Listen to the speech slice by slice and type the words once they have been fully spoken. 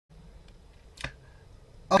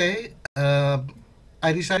Okay,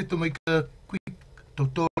 I decided to make a quick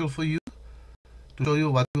tutorial for you to show you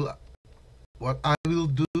what I will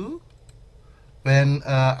do when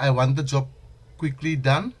I want the job quickly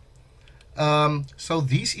done. So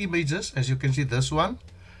these images, as you can see, this one,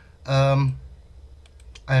 I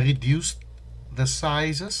reduced the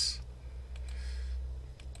sizes.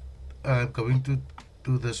 I'm going to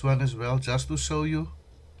do this one as well, just to show you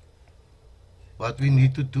what we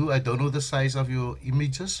need to do. I don't know the size of your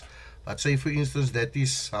images, but say for instance that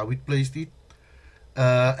is how we placed it,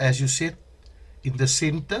 as you said, in the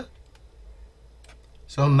center.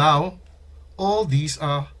 So now all these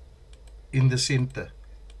are in the center.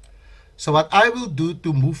 So what I will do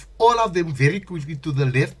to move all of them very quickly to the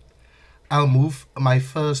left, I'll move my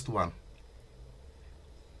first one.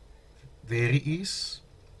 There it is.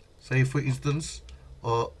 Say for instance,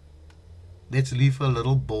 or let's leave a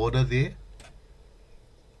little border there,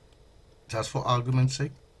 just for argument's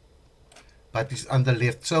sake, but it's on the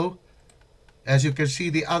left. So as you can see,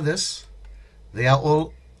 the others, they are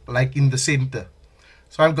all like in the center.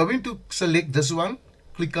 So I'm going to select this one,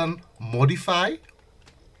 click on modify,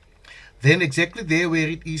 then exactly there where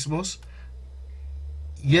it is most,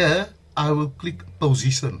 here I will click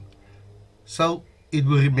position, so it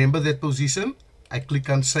will remember that position. I click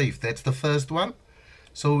on save. That's the first one.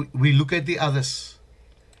 So we look at the others.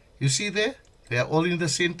 You see there, they are all in the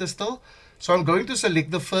center still. So I'm going to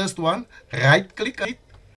select the first one, right click on it,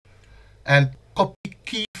 and copy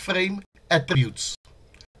keyframe attributes.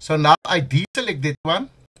 So now I deselect that one,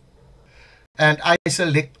 and I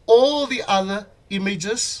select all the other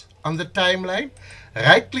images on the timeline,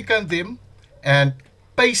 right click on them, and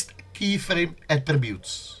paste keyframe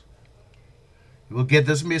attributes. You will get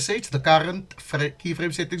this message: the current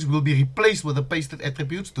keyframe settings will be replaced with the pasted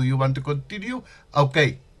attributes. Do you want to continue?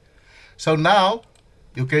 Okay. So now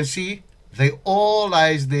you can see they all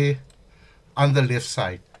lies there on the left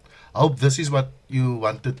side. I hope this is what you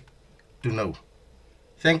wanted to know.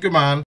 Thank you, man.